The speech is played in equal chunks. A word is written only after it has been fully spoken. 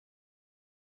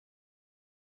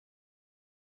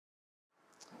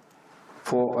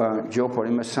For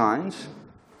geopolymer science,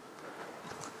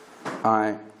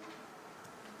 I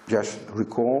just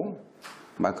recall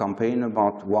my campaign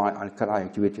about why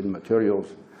alkali-activated materials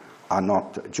are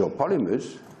not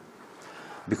geopolymers,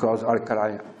 because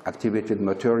alkali-activated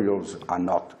materials are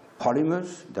not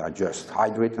polymers, they are just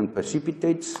hydrate and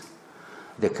precipitates.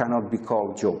 They cannot be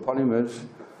called geopolymers.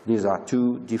 These are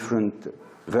two different,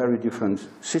 very different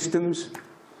systems,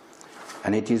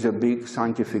 and it is a big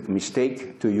scientific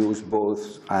mistake to use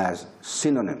both as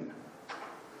synonyms.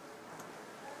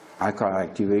 Alkali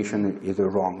activation is the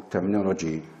wrong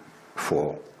terminology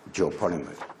for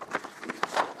geopolymers.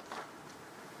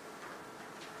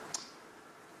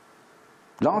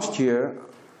 Last year,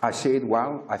 I said,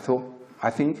 well,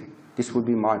 I think this will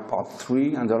be my part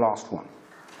 3 and the last one.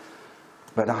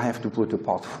 But I have to put a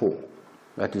part 4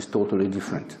 that is totally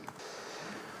different.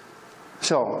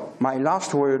 So, my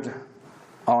last word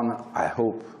on, I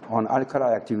hope, on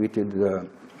alkali-activated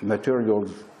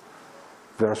materials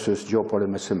versus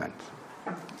geopolymer cement.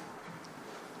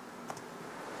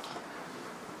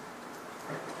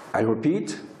 I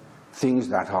repeat things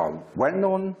that are well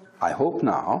known, I hope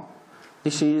now.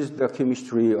 This is the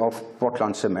chemistry of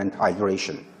Portland cement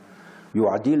hydration. You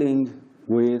are dealing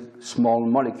with small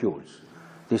molecules.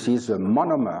 This is a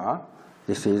monomer.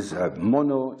 This is a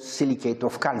monosilicate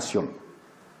of calcium.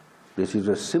 This is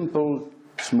a simple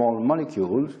small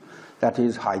molecule that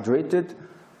is hydrated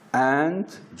and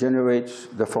generates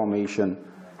the formation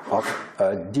of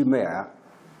a dimer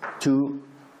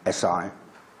 2Si,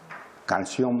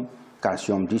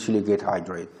 calcium disilicate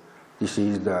hydrate. This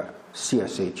is the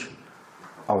CSH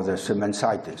of the cement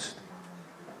scientist.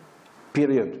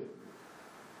 Period.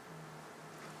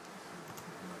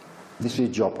 This is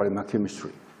geopolymer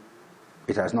chemistry.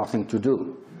 It has nothing to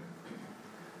do.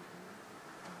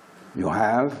 You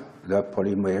have the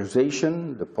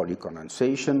polymerization, the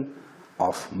polycondensation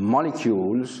of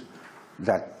molecules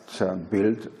that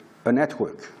build a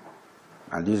network.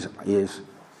 And this is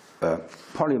a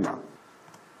polymer.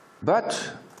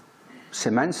 But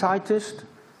cement scientists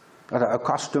that are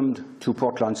accustomed to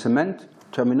Portland cement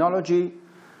terminology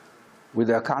with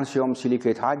their calcium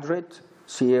silicate hydrate,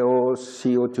 CaO,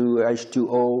 CO2,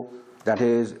 H2O, that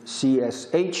is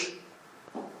CSH,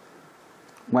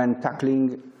 when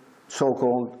tackling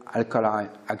so-called alkali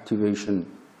activation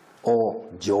or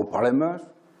geopolymers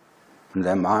in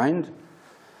their mind,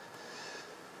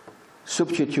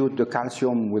 substitute the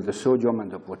calcium with the sodium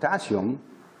and the potassium,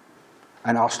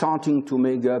 and are starting to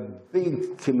make a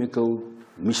big chemical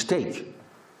mistake.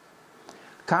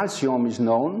 Calcium is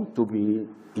known to be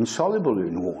insoluble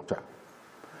in water.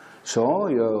 So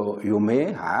you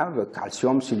may have a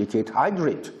calcium silicate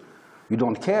hydrate. You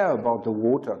don't care about the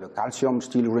water, the calcium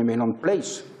still remains on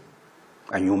place.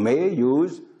 And you may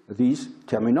use this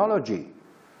terminology.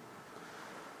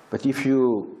 But if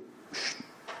you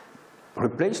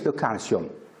replace the calcium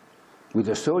with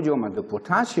the sodium and the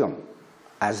potassium,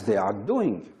 as they are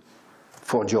doing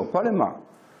for geopolymer,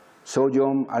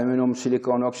 sodium, aluminum,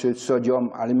 silicon oxide,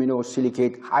 sodium,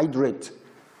 aluminosilicate hydrate,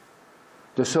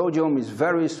 the sodium is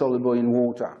very soluble in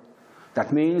water.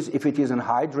 That means if it is an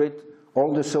hydrate,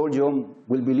 all the sodium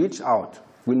will be leached out,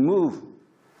 will move.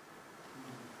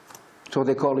 So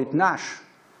they call it NASH,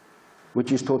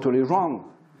 which is totally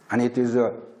wrong. And it is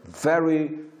a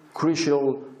very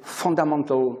crucial,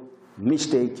 fundamental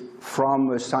mistake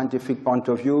from a scientific point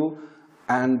of view,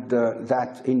 and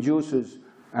that induces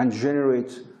and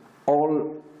generates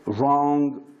all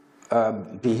wrong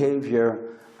behavior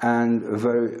and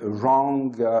very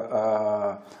wrong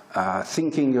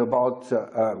thinking about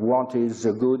what is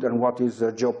good and what is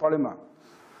a geopolymer.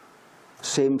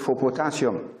 Same for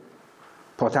potassium.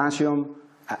 Potassium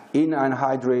in an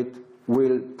hydrate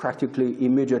will practically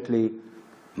immediately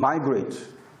migrate,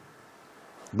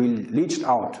 be leached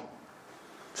out.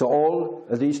 So all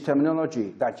this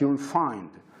terminology that you'll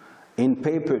find in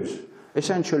papers,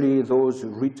 essentially those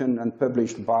written and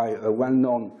published by a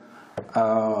well-known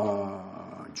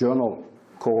journal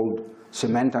called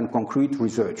Cement and Concrete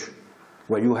Research,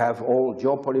 where you have all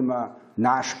geopolymer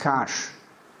NASH cash,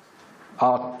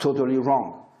 are totally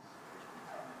wrong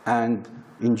and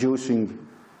inducing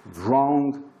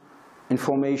wrong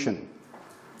information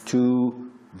to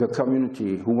the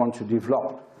community who want to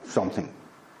develop something.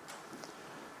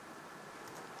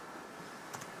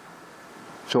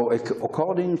 So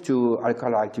according to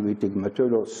alkali-activated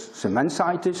materials cement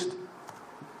scientists,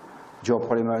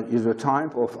 geopolymer is a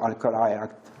type of alkali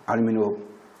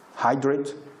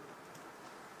aluminohydrate,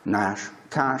 NASH,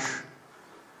 cash,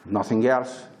 nothing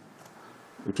else.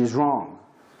 It is wrong.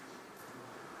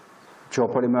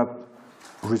 Geopolymer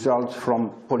results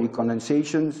from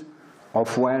polycondensations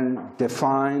of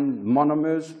well-defined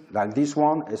monomers, like this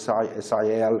one,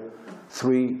 SiL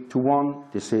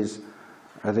 3-1. This is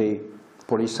the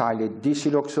polysilate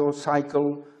disiloxo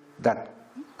cycle that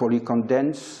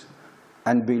polycondense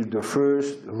and build the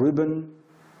first ribbon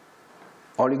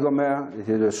oligomer. It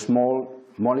is a small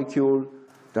molecule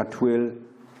that will,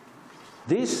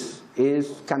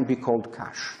 can be called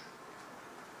cash.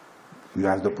 You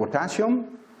have the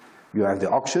potassium, you have the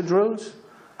oxidrils,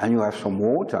 and you have some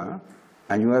water,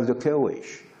 and you have the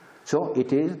KOH. So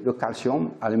it is the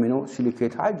calcium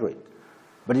aluminosilicate hydrate.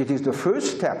 But it is the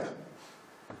first step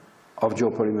of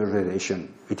geopolymerization.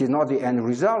 It is not the end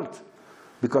result,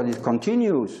 because it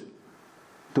continues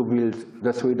to build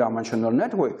the three-dimensional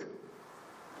network.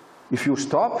 If you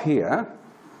stop here,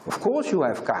 of course you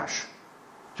have cash.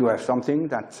 You have something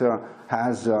that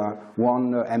has 1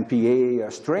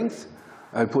 MPa strength,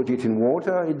 put it in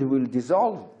water, it will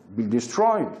dissolve, be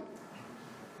destroyed.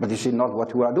 But this is not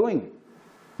what we are doing.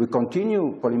 We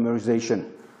continue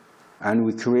polymerization, and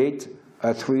we create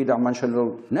a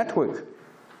three-dimensional network.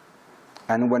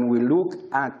 And when we look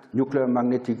at nuclear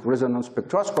magnetic resonance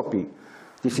spectroscopy,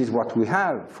 this is what we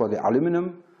have for the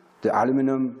aluminum. The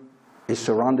aluminum is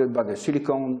surrounded by the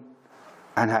silicon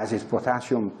and has its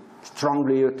potassium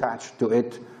strongly attached to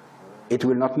it. It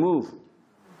will not move.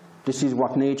 This is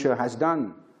what nature has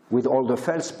done with all the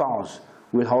feldspars,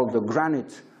 with all the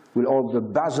granite, with all the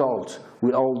basalt,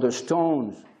 with all the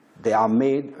stones. They are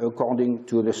made according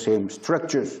to the same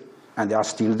structures, and they are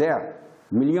still there,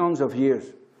 millions of years.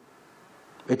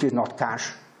 It is not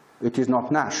cash, it is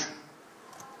not Nash.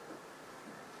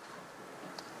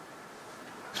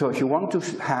 So if you want to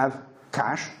have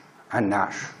cash and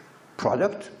Nash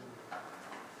product,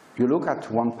 you look at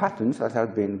one patent that has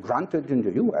been granted in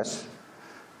the US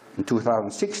in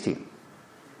 2016.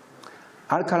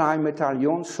 Alkali metal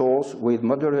ion source with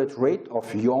moderate rate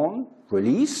of ion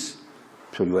release.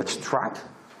 So you extract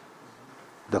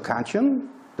the cation,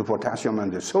 the potassium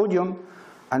and the sodium,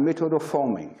 and method of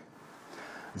forming.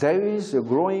 There is a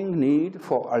growing need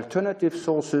for alternative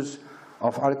sources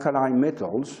of alkali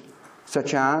metals,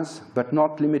 such as, but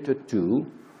not limited to,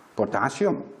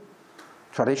 potassium,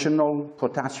 traditional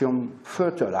potassium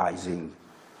fertilizing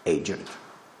agent,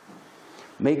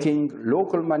 making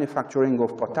local manufacturing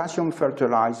of potassium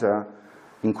fertilizer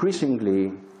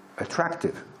increasingly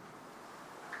attractive.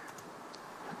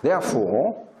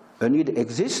 Therefore, a need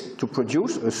exists to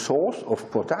produce a source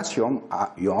of potassium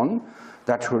ion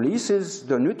that releases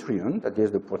the nutrient, that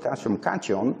is the potassium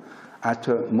cation, at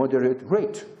a moderate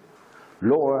rate,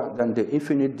 lower than the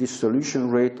infinite dissolution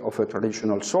rate of a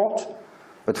traditional salt,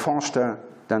 but faster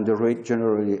than the rate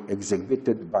generally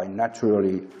exhibited by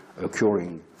naturally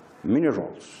occurring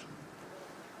minerals.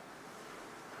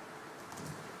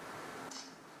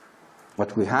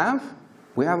 What we have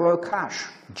a cash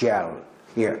gel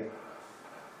here.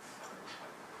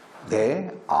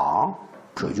 They are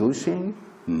producing,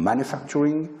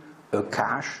 manufacturing a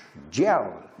cash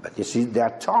gel, but this is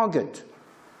their target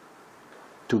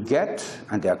to get,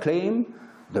 and their claim,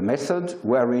 the method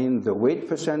wherein the weight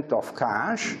percent of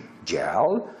cash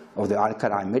gel of the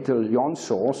alkali metal ion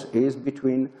source is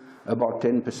between about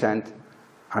 10%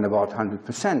 and about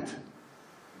 100%.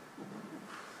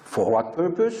 For what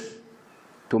purpose?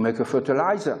 To make a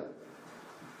fertilizer,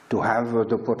 to have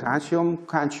the potassium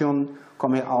cation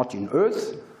coming out in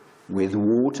earth with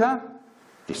water.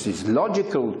 This is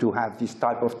logical to have this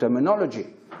type of terminology.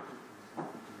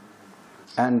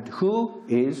 And who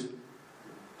is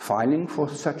filing for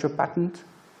such a patent?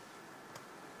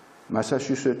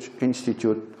 Massachusetts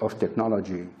Institute of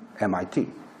Technology, MIT.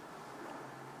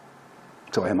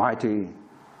 So MIT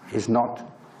is not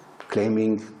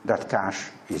claiming that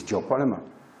cash is geopolymer.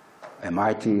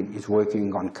 MIT is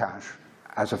working on cash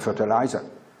as a fertilizer. Do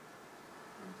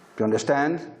you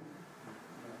understand?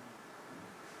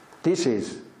 This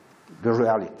is the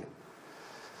reality.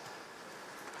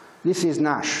 This is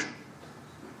NASH,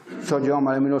 sodium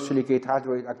aluminosilicate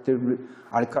hydrate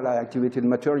alkali-activated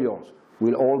materials,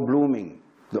 with all blooming,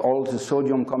 all the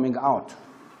sodium coming out.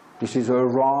 This is a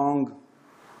wrong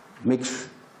mix.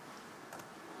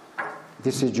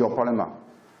 This is geopolymer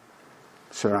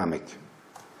ceramic.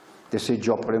 This is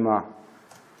geopolymer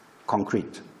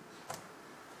concrete.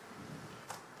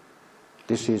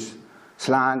 This is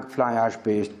slag fly ash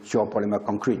based geopolymer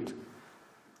concrete.